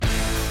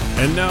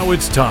And now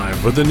it's time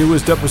for the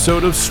newest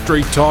episode of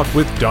Straight Talk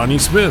with Donnie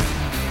Smith.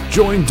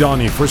 Join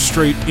Donnie for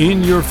straight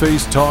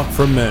in-your-face talk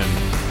from men,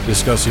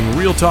 discussing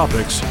real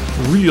topics,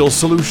 real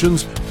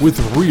solutions with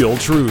real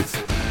truth.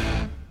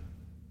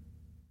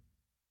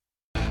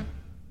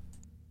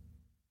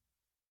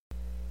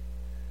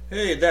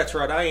 Hey, that's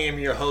right. I am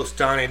your host,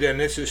 Donnie, and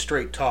this is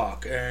Straight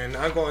Talk. And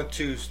I'm going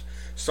to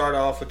start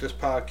off with this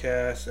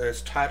podcast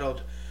as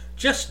titled,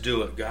 Just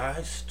Do It,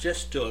 Guys.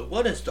 Just do it.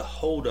 What is the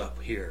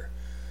holdup here?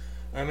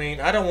 I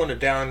mean, I don't want to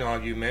down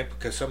on you, man,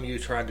 because some of you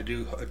tried to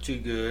do too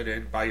good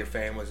and by your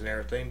families and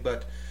everything,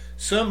 but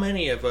so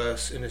many of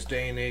us in this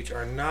day and age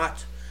are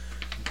not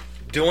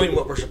doing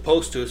what we're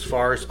supposed to as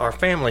far as our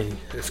family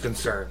is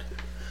concerned.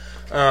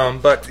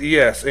 But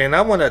yes, and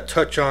I want to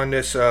touch on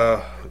this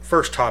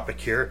first topic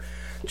here.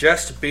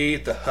 Just be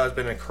the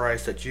husband in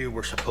Christ that you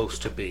were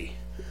supposed to be.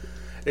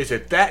 Is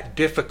it that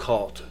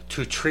difficult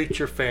to treat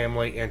your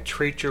family and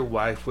treat your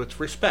wife with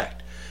respect?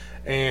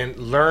 And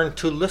learn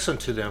to listen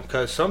to them,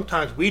 because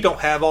sometimes we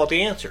don't have all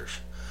the answers.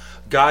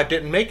 God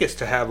didn't make us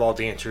to have all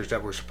the answers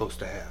that we're supposed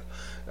to have.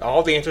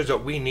 All the answers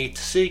that we need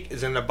to seek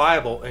is in the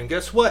Bible. And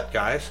guess what,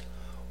 guys?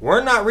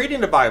 We're not reading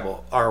the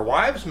Bible. Our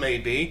wives may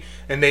be,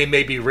 and they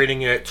may be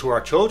reading it to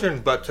our children,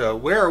 but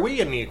where are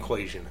we in the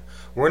equation?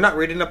 We're not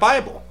reading the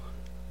Bible.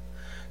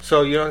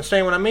 So you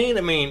understand what I mean?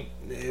 I mean,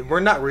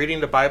 we're not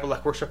reading the Bible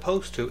like we're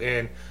supposed to,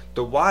 and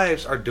the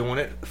wives are doing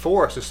it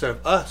for us instead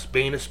of us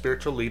being the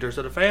spiritual leaders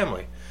of the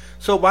family.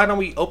 So why don't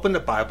we open the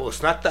Bible?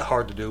 It's not that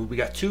hard to do. We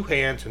got 2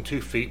 hands and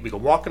 2 feet. We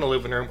can walk in the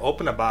living room,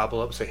 open the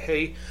Bible up, and say,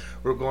 hey,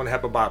 we're going to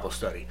have a Bible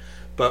study.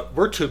 But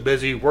we're too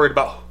busy worried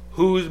about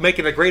who's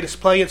making the greatest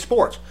play in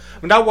sports.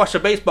 I mean, I watched a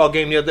baseball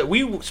game the other day.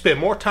 We spend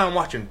more time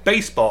watching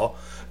baseball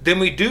than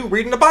we do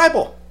reading the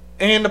Bible.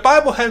 And the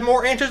Bible has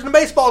more answers than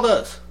baseball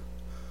does.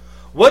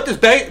 What does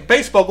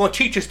baseball going to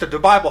teach us that the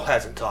Bible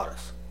hasn't taught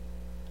us?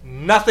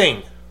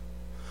 Nothing.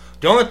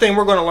 The only thing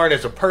we're going to learn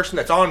is a person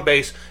that's on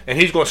base and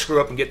he's going to screw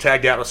up and get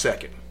tagged out in a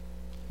second.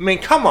 I mean,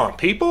 come on,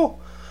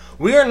 people.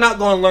 We are not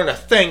going to learn a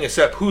thing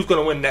except who's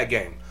going to win that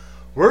game.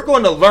 We're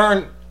going to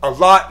learn a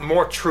lot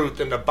more truth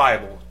in the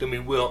Bible than we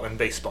will in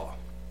baseball.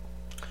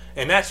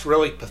 And that's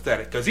really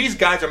pathetic, because these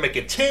guys are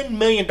making $10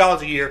 million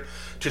a year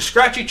to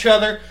scratch each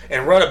other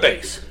and run a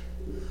base.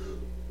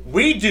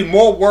 We do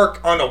more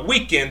work on a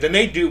weekend than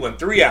they do in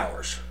 3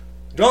 hours.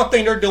 The only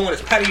thing they're doing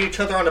is patting each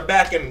other on the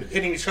back and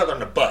hitting each other in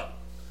the butt.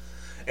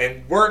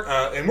 And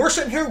we're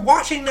sitting here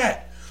watching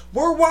that.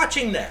 We're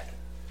watching that.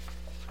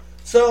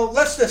 So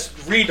let's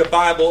just read the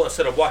Bible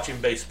instead of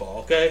watching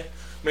baseball, okay?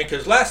 I mean,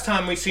 because last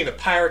time we seen the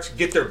Pirates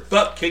get their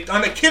butt kicked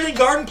on a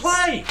kindergarten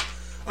play.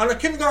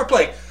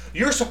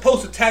 You're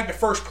supposed to tag the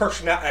first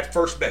person out at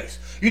first base.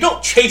 You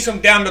don't chase them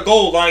down the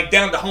goal line,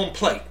 down the home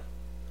plate.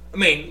 I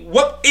mean,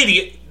 what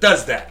idiot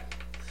does that?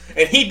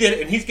 And he did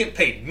it, and he's getting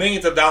paid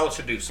millions of dollars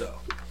to do so.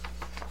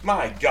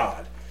 My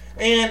God.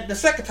 And the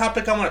second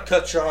topic I want to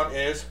touch on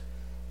is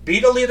be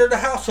the leader of the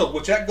household,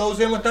 which that goes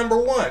in with number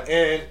 1.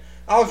 And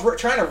I was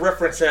trying to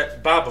reference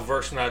that Bible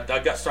verse, and I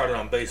got started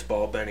on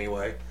baseball, but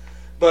anyway.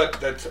 But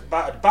the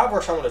Bible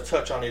verse I want to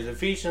touch on is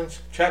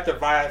Ephesians chapter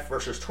 5,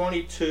 verses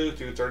 22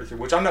 through 33,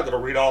 which I'm not going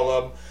to read all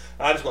of them.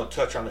 I'm just going to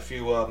touch on a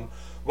few of them.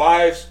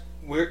 Wives,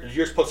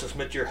 you're supposed to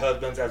submit to your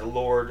husbands as the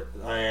Lord,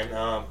 and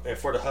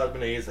for the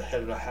husband, he is the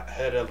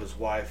head of his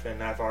wife,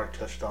 and I've already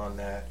touched on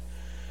that.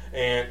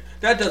 And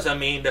that doesn't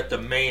mean that the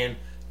man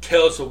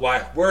tells the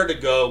wife where to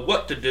go,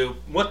 what to do,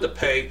 what to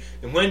pay,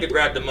 and when to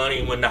grab the money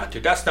and when not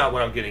to. That's not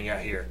what I'm getting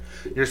at here.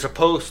 You're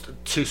supposed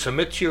to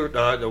submit to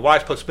the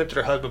wife's supposed to submit to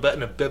their husband, but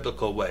in a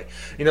biblical way.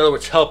 In other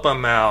words, help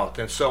them out,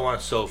 and so on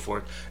and so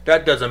forth.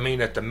 That doesn't mean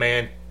that the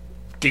man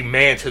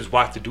demands his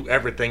wife to do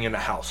everything in the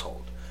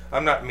household.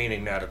 I'm not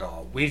meaning that at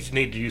all. We just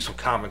need to use some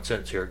common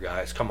sense here,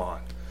 guys. Come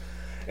on.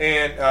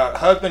 And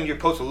husband, you're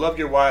supposed to love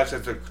your wives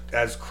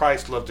as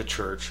Christ loved the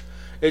church.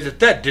 Is it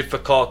that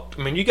difficult?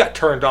 I mean, you got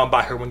turned on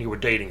by her when you were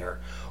dating her.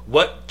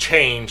 What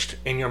changed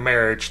in your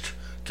marriage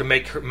to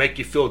make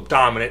you feel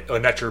dominant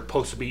and that you're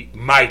supposed to be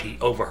mighty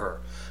over her?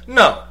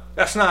 No,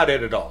 that's not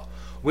it at all.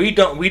 We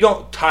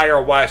don't tie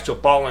our wives to a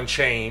ball and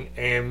chain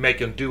and make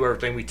them do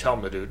everything we tell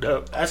them to do.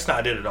 No, that's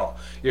not it at all.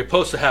 You're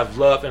supposed to have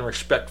love and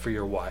respect for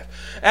your wife.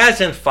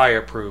 As in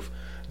Fireproof,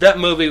 that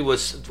movie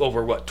was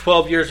over,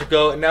 12 years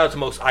ago, and that was the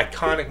most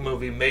iconic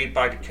movie made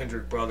by the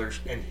Kendrick brothers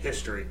in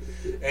history.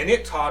 And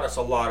it taught us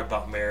a lot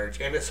about marriage,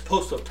 and it's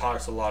supposed to have taught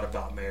us a lot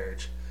about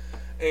marriage.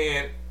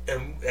 And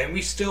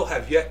we still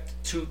have yet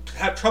to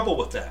have trouble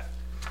with that.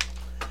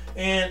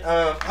 And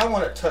I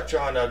want to touch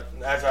on,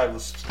 as I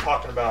was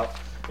talking about,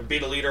 be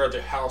the leader of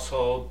the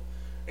household.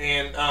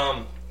 And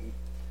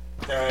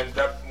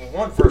that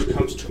one verse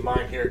comes to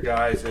mind here,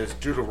 guys, is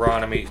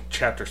Deuteronomy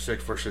chapter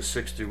 6, verses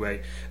 6 through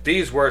 8.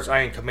 These words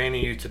I am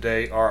commanding you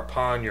today are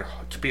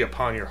to be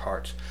upon your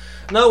hearts.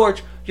 In other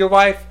words, your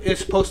wife is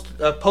supposed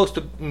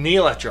to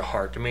kneel at your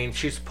heart. I mean,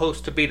 she's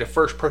supposed to be the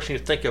first person you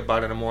think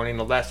about in the morning.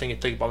 The last thing you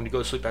think about when you go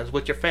to sleep is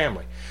with your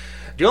family.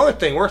 The only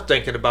thing we're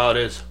thinking about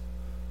is,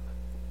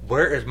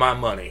 where is my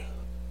money?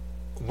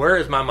 Where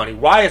is my money?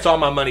 Why is all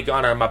my money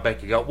gone out of my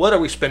bank account? What are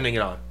we spending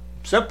it on?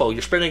 Simple.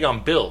 You're spending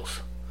on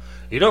bills.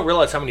 You don't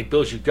realize how many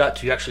bills you've got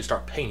till you actually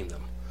start paying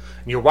them.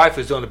 And your wife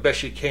is doing the best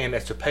she can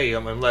as to pay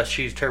them, unless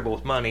she's terrible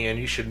with money, and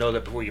you should know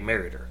that before you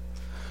married her.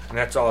 And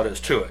that's all it is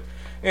to it.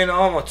 And I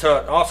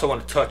also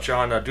want to touch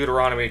on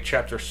Deuteronomy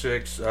chapter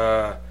 6,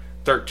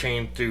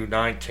 13 through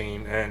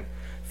 19. And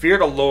fear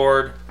the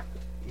Lord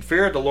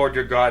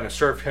your God, and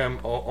serve Him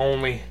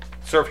only,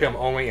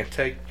 and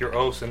take your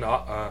oaths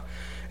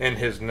in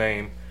His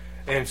name,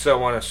 and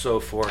so on and so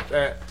forth.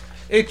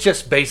 It's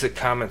just basic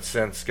common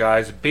sense,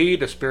 guys. Be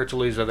the spiritual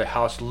leaders of the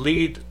house.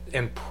 Lead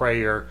in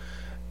prayer.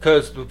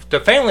 Because the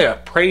family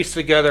that prays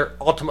together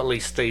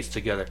ultimately stays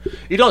together.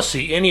 You don't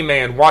see any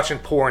man watching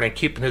porn and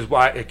keeping his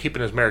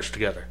marriage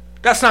together.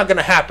 That's not going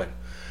to happen.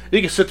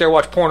 You can sit there and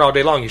watch porn all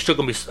day long. You're still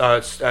going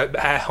to be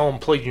at home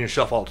pleasing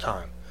yourself all the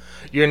time.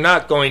 You're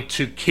not going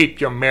to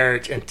keep your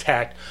marriage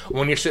intact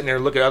when you're sitting there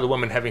looking at other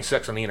women having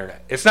sex on the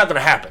internet. It's not going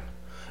to happen.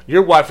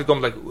 Your wife is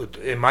going to be like,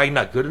 am I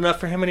not good enough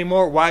for him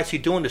anymore? Why is he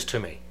doing this to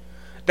me?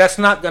 That's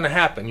not going to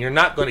happen. You're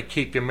not going to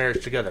keep your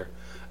marriage together.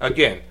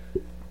 Again,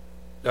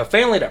 a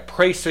family that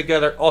prays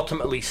together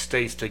ultimately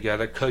stays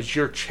together because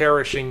you're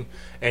cherishing,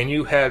 and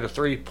you have the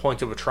 3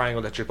 points of a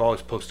triangle that you've always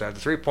supposed to have. The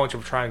 3 points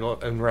of a triangle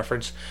in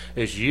reference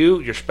is you,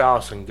 your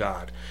spouse, and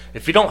God.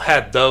 If you don't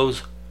have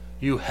those,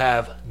 you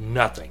have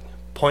nothing.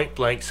 Point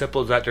blank,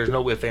 simple as that. There's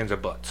no ifs, ands, or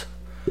buts.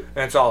 And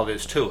that's all it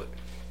is to it.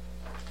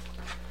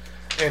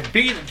 And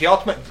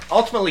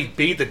ultimately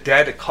be the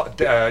dad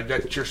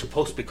that you're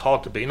supposed to be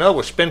called to be. In other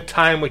words, spend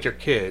time with your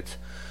kids.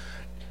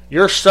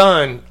 Your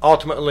son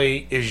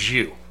ultimately is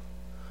you.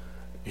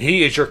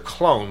 He is your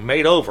clone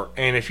made over.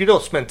 And if you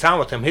don't spend time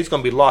with him, he's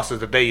going to be lost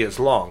as the day is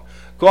long.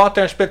 Go out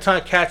there and spend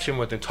time catching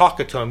with him,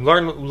 talking to him,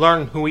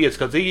 learn who he is,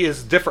 because he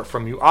is different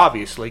from you,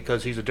 obviously,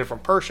 because he's a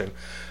different person.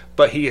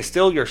 But he is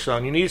still your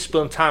son. You need to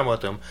spend time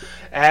with him,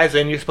 as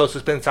in you're supposed to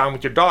spend time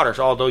with your daughters,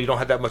 although you don't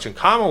have that much in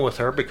common with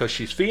her because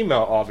she's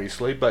female,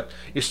 obviously, but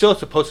you're still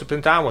supposed to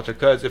spend time with her,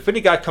 because if any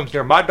guy comes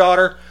near my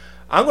daughter,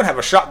 I'm going to have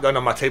a shotgun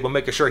on my table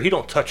making sure he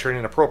don't touch her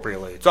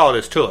inappropriately. It's all it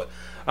is to it.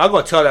 I'm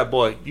going to tell that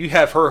boy, you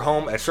have her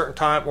home at a certain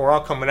time or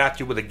I'm coming at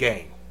you with a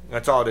gang.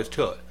 That's all it is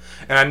to it.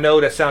 And I know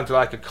that sounds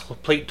like a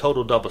complete,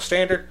 total double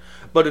standard,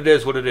 but it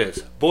is what it is.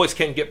 Boys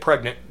can get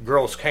pregnant,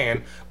 girls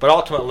can, but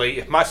ultimately,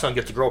 if my son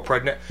gets a girl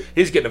pregnant,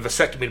 he's getting a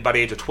vasectomy by the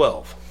age of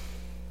 12.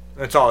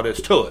 That's all it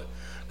is to it.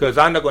 Because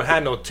I'm not going to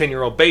have no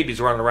 10-year-old babies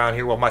running around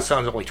here while my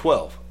son's only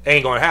 12.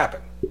 Ain't going to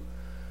happen.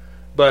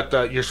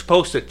 But you're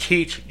supposed to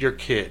teach your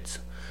kids.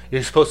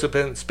 You're supposed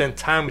to spend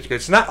time with your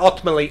kids. It's not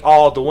ultimately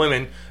all the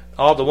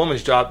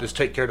woman's job is to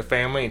take care of the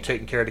family and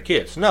taking care of the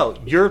kids. No,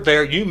 you're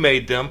there, you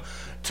made them.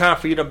 Time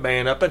for you to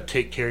man up and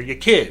take care of your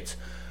kids.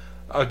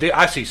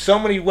 I see so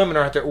many women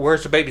out there,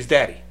 where's the baby's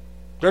daddy?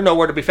 They're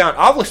nowhere to be found.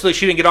 Obviously,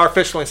 she didn't get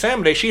artificially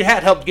inseminated. She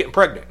had help getting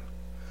pregnant.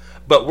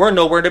 But we're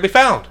nowhere to be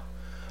found.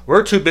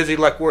 We're too busy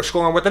like we're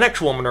scoring with the next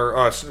woman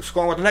or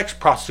scoring with the next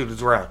prostitute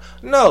that's around.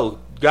 No,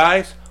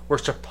 guys, we're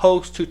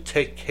supposed to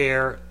take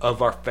care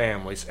of our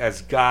families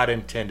as God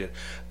intended.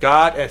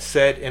 God has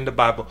said in the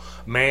Bible,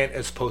 man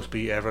is supposed to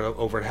be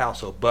over the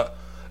household. But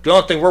the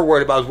only thing we're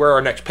worried about is where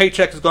our next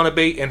paycheck is going to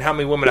be and how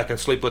many women I can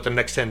sleep with in the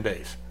next 10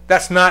 days.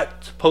 That's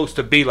not supposed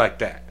to be like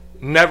that.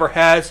 Never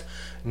has,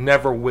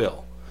 never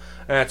will.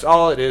 And that's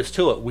all it is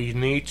to it. We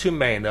need to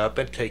man up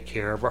and take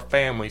care of our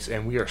families.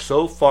 And we are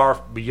so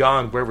far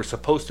beyond where we're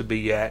supposed to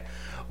be at,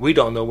 we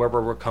don't know where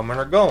we're coming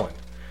or going.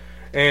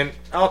 And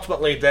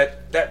ultimately,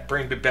 that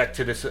brings me back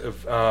to this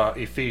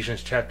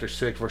Ephesians chapter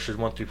 6, verses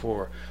 1 through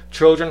 4.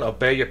 Children,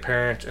 obey your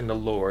parents in the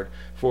Lord,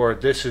 for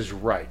this is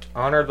right.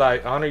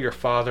 Honor your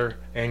father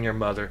and your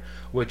mother,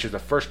 which is the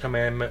first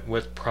commandment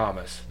with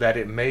promise, that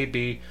it may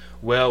be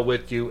well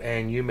with you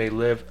and you may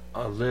live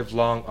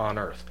long on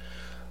earth.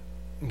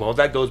 Well,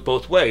 that goes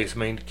both ways. I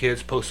mean,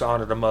 kids supposed to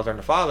honor the mother and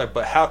the father,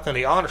 but how can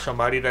they honor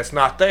somebody that's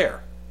not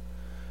there?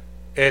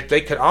 If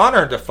they could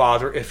honor the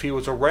father if he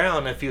was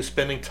around, if he was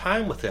spending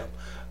time with him.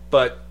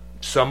 But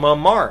some of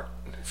them aren't.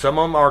 Some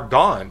of them are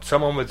gone.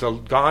 Some of them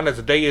is gone as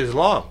the day is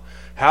long.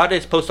 How are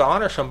they supposed to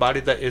honor somebody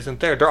that isn't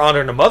there? They're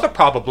honoring the mother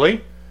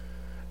probably,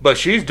 but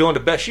she's doing the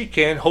best she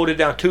can, holding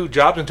down 2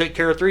 jobs and take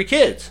care of 3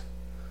 kids.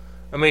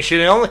 I mean,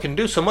 she only can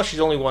do so much. She's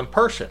only one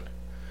person.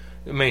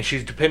 I mean,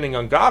 she's depending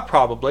on God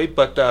probably,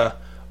 but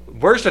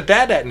where's the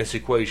dad at in this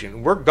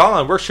equation? We're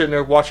gone. We're sitting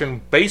there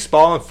watching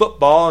baseball and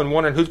football and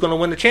wondering who's going to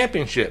win the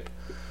championship.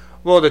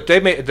 Well,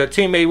 the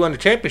team may win the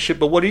championship,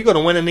 but what are you going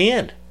to win in the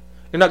end?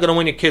 You're not going to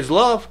win your kids'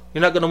 love.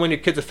 You're not going to win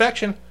your kids'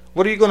 affection.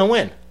 What are you going to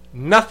win?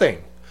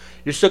 Nothing.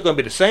 You're still going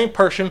to be the same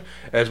person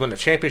as when the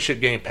championship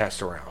game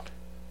passed around.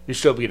 You'll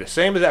still be the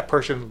same as that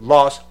person,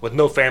 lost with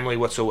no family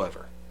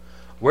whatsoever.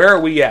 Where are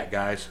we at,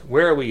 guys?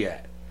 Where are we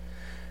at?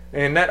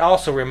 And that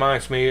also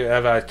reminds me,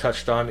 as I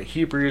touched on,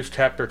 Hebrews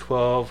chapter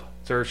 12,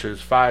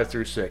 verses 5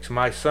 through 6.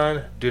 My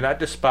son, do not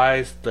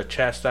despise the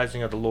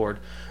chastising of the Lord,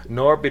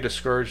 nor be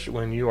discouraged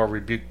when you are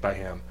rebuked by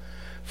him.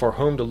 For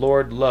whom the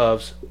Lord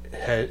loves,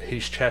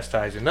 he's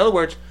chastising. In other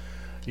words,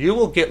 you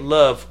will get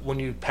love when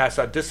you pass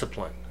out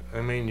discipline.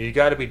 I mean, you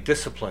got to be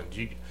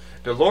disciplined.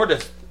 The Lord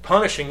is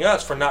punishing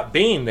us for not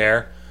being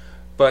there,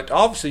 But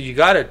obviously, you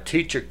got to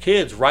teach your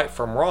kids right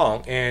from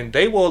wrong, and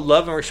they will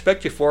love and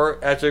respect you for it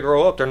as they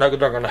grow up. They're not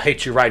going to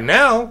hate you right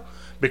now,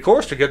 of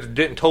course, because they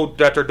didn't told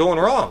that they're doing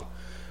wrong.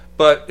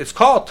 But it's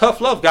called tough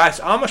love, guys.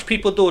 Amish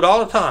people do it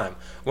all the time.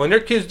 When their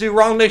kids do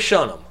wrong, they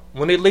shun them.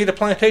 When they leave the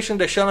plantation,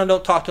 they shun them,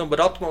 don't talk to them. But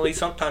ultimately,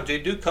 sometimes they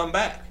do come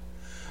back.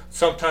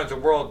 Sometimes the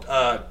world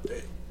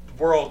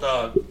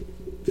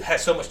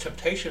has so much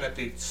temptation that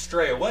they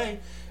stray away.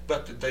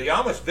 But the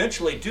Amish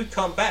eventually do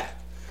come back.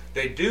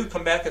 They do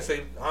come back and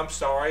say, "I'm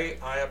sorry,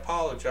 I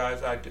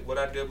apologize. What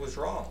I did was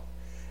wrong."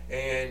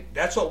 And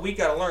that's what we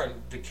got to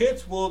learn. The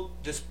kids will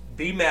just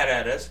be mad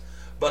at us,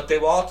 but they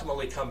will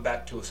ultimately come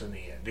back to us in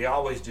the end. They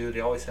always do. They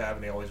always have,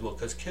 and they always will,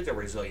 because kids are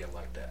resilient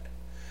like that.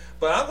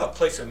 But I'm going to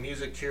play some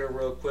music here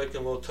real quick,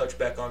 and we'll touch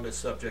back on this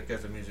subject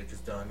as the music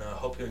is done. I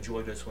hope you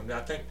enjoyed this one.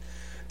 I think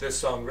this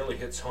song really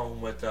hits home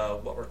with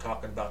what we're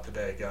talking about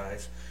today,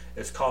 guys.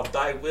 It's called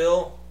 "Thy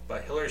Will"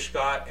 by Hillary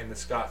Scott and the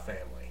Scott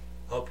Family.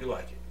 Hope you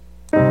like it.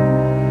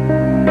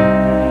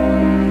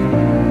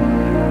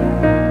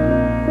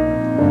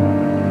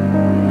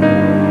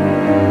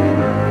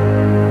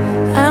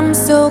 I'm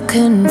so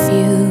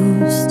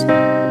confused.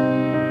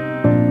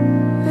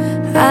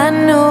 I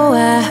know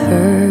I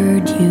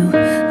heard you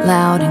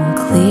loud and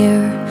clear,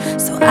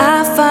 so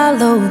I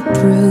followed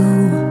through.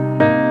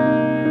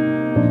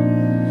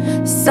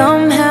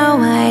 Somehow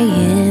I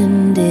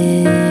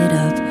ended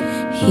up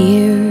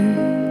here.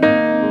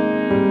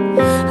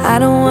 I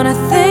don't wanna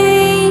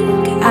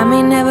think, I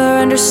may never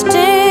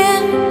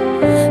understand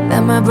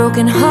that my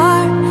broken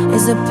heart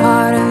is a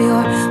part of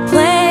your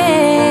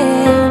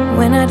plan.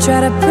 When I try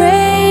to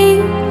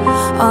pray,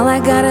 all I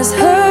got is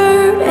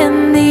hurt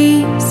and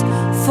these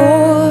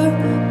 4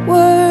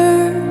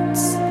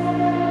 words: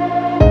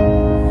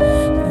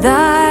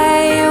 Thy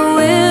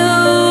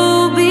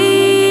will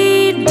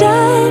be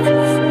done,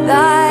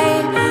 Thy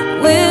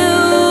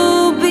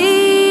will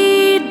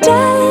be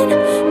done,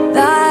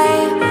 Thy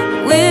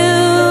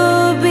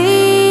will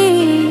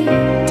be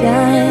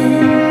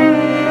done.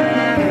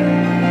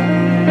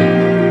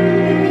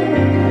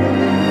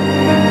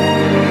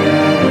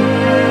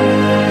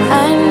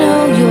 I know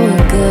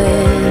you're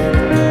good,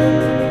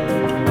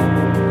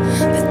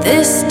 but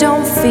this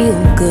don't feel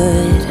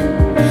good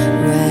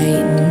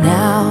right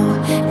now.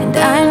 And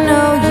I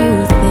know you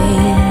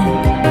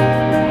think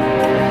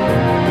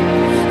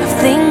of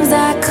things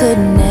I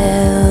could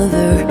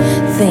never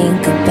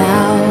think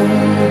about.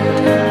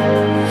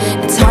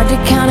 It's hard to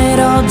count it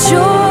all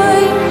joy,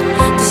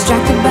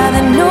 distracted by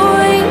the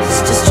noise,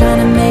 just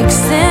trying to make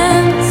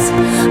sense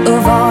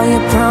of all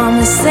your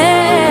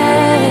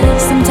promises.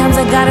 Sometimes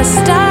I gotta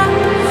stop,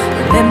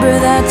 remember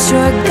that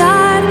you're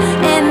God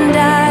and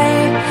I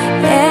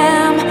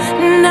am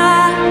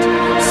not.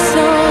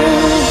 So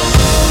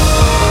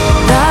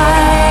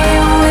Thy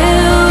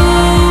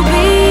will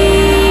be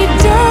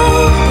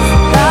done,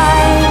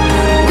 Thy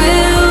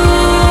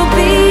will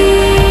be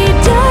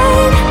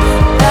done,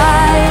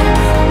 Thy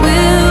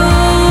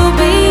will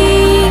be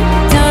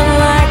done.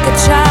 Like a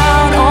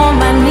child on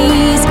my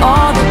knees,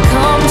 all that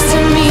comes to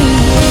me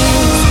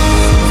is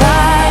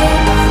Thy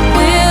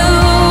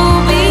will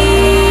be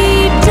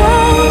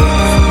done,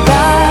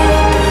 Thy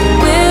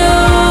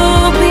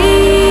will be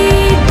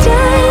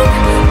done,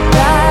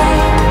 Thy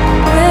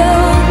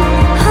will.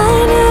 I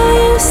know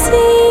you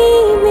see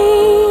me,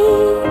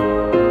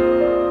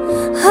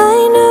 I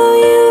know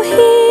you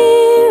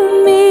hear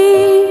me,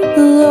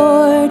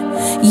 Lord.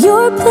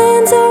 Your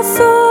plans are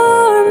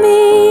for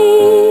me,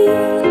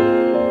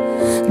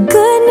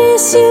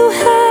 goodness you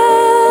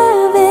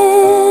have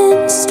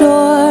in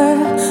store.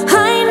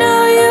 I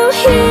know you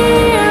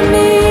hear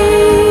me,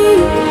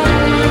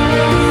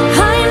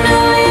 I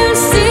know you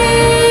see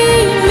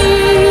me,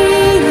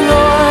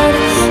 Lord.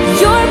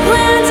 Your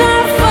plans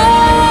are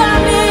for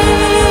me,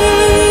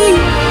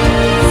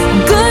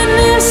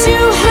 goodness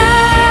you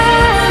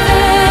have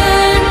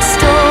in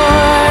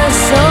store.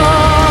 So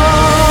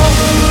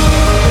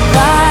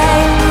Thy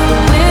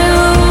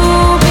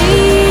will be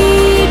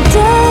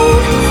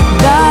done,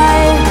 Thy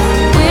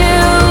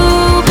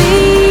will be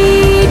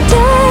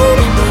done,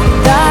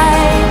 Thy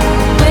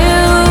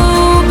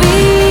will be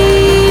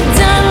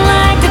done.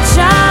 Like a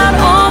child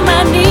on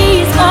my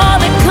knees, all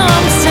that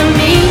comes to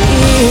me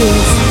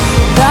is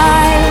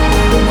Thy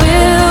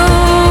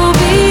will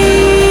be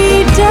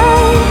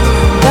done,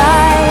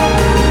 Thy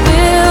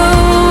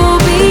will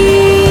be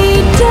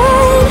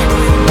done,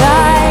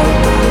 Thy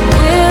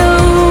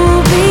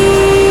will be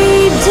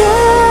done.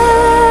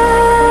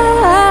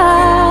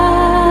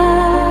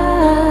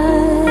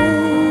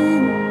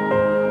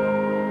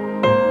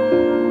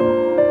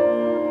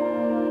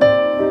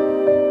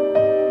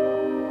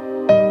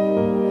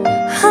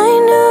 I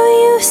know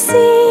you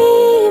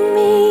see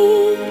me,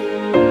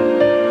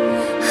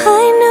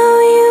 I know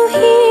you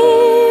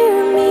hear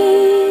me,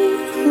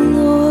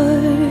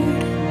 Lord.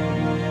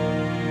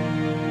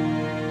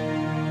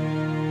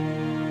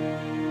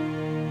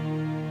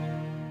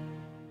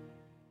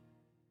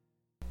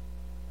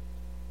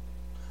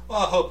 Well,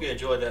 I hope you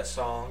enjoyed that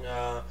song.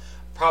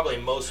 probably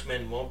most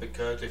men won't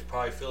because they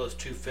probably feel it's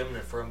too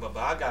feminine for them. But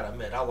I gotta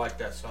admit, I like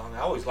that song. I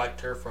always liked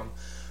her from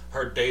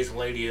her days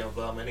Lady of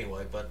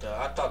anyway. But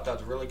I thought that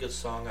was a really good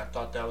song. I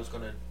thought that was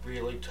going to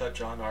really touch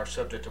on our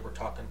subject that we're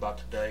talking about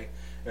today,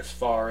 as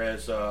far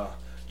as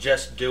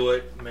just do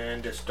it,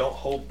 man. Just don't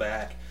hold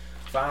back.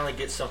 Finally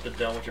get something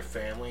done with your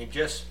family.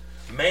 Just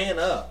man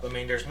up. I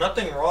mean, there's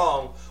nothing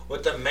wrong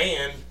with a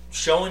man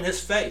showing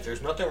his faith.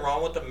 There's nothing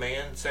wrong with a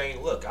man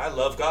saying, look, I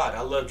love God.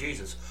 I love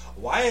Jesus.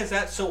 Why is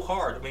that so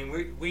hard? I mean,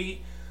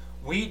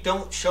 we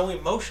don't show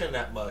emotion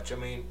that much. I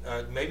mean,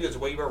 maybe it's the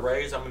way we were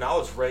raised. I mean, I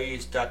was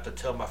raised not to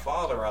tell my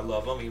father I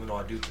love him, even though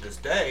I do to this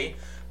day.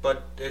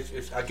 But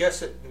I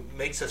guess it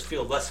makes us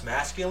feel less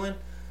masculine.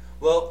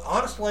 Well,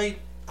 honestly,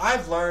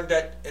 I've learned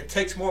that it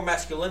takes more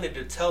masculinity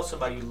to tell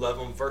somebody you love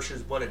them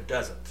versus when it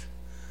doesn't.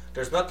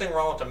 There's nothing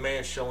wrong with a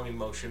man showing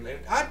emotion. And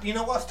I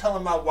was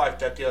telling my wife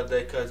that the other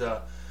day because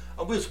I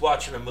was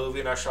watching a movie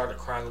and I started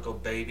crying like a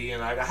baby,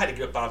 and I had to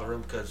get up out of the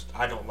room because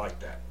I don't like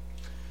that.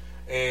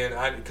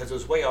 And because it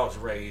was the way I was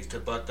raised.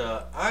 But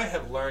I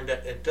have learned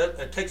that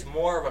it takes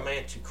more of a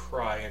man to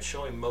cry and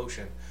show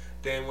emotion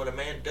than when a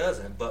man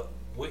doesn't. But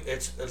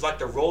it's like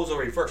the roles are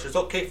reversed. It's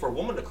okay for a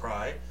woman to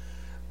cry,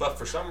 but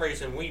for some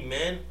reason we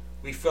men,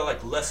 we feel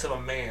like less of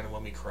a man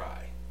when we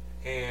cry.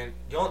 And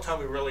the only time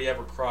we really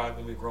ever cried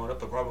when we were growing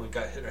up, we probably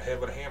got hit in the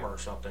head with a hammer or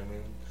something. I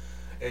mean,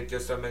 it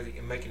just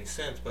doesn't make any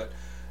sense. But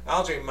I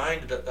was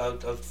reminded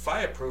of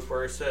Fireproof,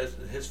 where it says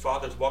his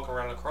father's walking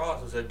around the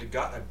cross and said to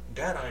God,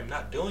 Dad, I am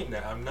not doing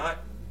that. I'm not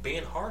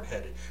being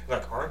hard-headed.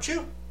 Like, aren't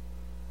you?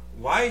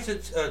 Why is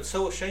it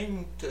so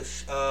ashamed to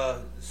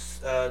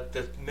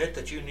admit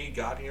that you need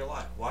God in your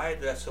life? Why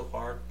is that so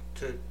hard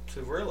to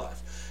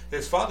realize?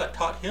 His father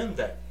taught him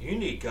that you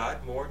need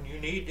God more than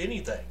you need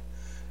anything.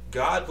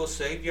 God will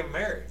save your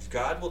marriage.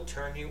 God will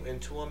turn you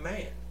into a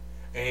man.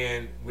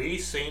 And we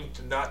seem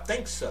to not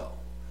think so.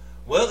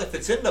 Well, if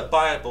it's in the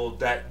Bible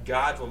that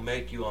God will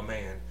make you a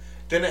man,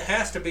 then it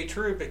has to be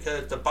true,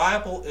 because the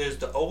Bible is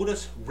the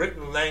oldest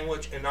written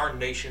language in our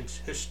nation's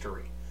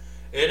history.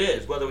 It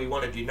is, whether we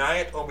want to deny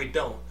it or we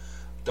don't.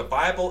 The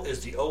Bible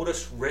is the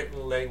oldest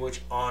written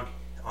language on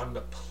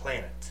the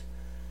planet.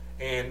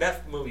 And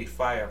that movie,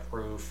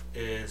 Fireproof,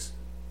 is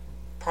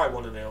probably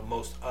one of the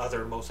most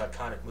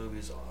iconic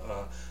movies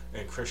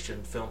in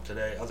Christian film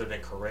today, other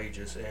than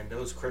Courageous. And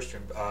those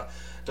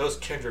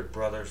Kendrick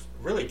brothers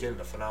really did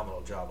a phenomenal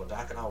job with it.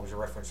 I can always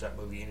reference that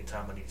movie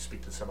anytime I need to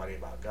speak to somebody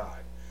about God.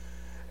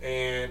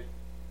 And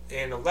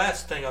the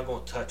last thing I'm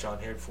going to touch on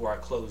here before I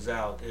close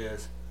out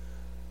is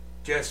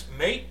just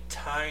make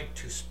time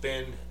to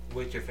spend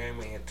with your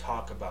family and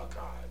talk about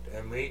God.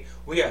 And we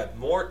have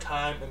more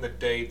time in the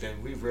day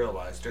than we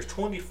realize. There's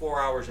 24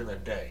 hours in a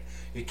day.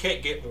 You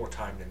can't get more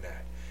time than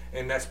that.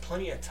 And that's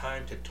plenty of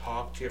time to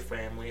talk to your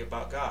family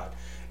about God.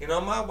 You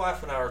know, my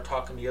wife and I were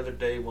talking the other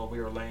day while we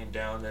were laying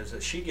down, is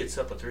that she gets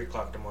up at 3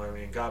 o'clock in the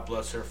morning, and God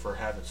bless her for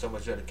having so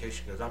much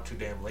dedication, because I'm too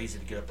damn lazy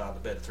to get up out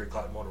of bed at 3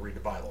 o'clock in the morning to read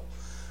the Bible.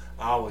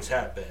 I always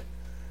have been.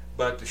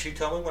 But she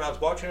told me when I was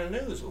watching the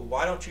news,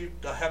 why don't you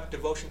have a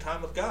devotion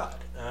time with God?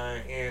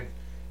 And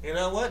you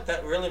know what?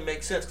 That really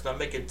makes sense, because I'm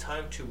making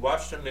time to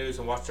watch the news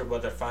and watch the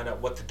weather, find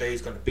out what the day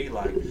is going to be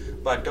like.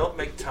 But I don't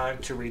make time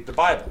to read the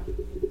Bible.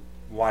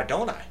 Why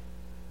don't I?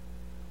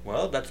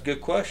 Well, that's a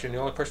good question. The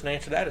only person to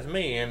answer that is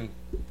me, and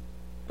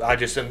I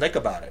just didn't think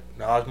about it.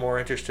 I was more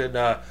interested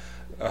in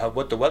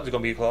what the weather's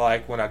going to be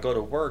like when I go to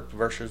work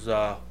versus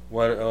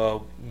what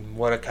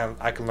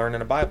I can learn in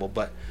the Bible.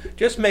 But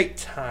just make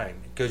time,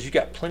 because you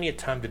got plenty of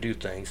time to do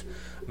things.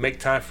 Make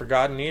time for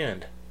God in the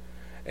end.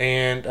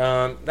 And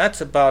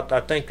that's about, I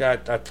think I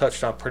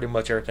touched on pretty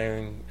much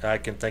everything I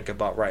can think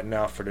about right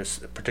now for this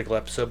particular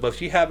episode. But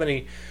if you have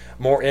any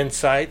more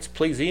insights,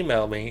 please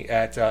email me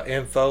at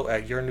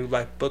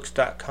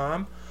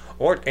info@yournewlifebooks.com,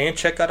 and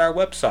check out our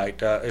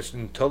website. It's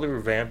totally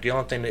revamped. The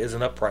only thing that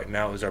isn't up right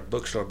now is our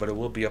bookstore, but it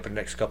will be up in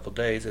the next couple of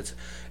days. It's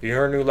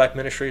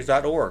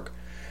yournewlifeministries.org.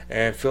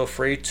 And feel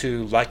free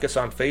to like us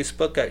on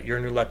Facebook at Your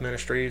New Life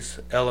Ministries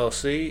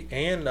LLC,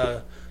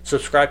 and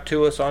subscribe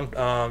to us on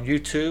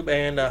YouTube,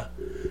 and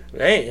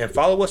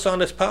follow us on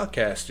this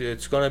podcast.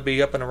 It's going to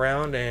be up and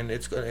around, and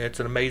it's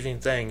an amazing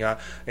thing.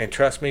 And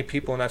trust me,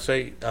 people, when I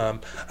say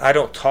I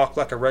don't talk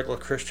like a regular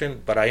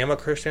Christian, but I am a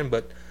Christian,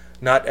 but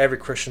not every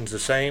Christian's the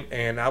same,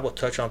 and I will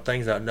touch on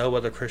things that no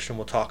other Christian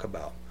will talk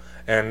about.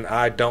 And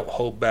I don't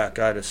hold back.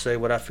 I just say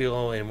what I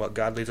feel and what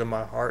God leaves in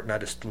my heart, and I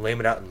just lay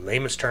it out in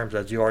layman's terms,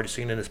 as you already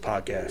seen in this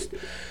podcast.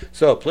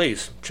 So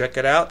please check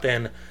it out,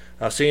 and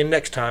I'll see you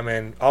next time.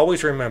 And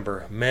always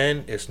remember,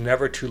 men, it's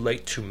never too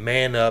late to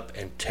man up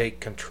and take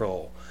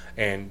control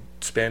and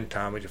spend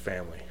time with your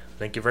family.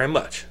 Thank you very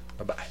much.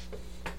 Bye-bye.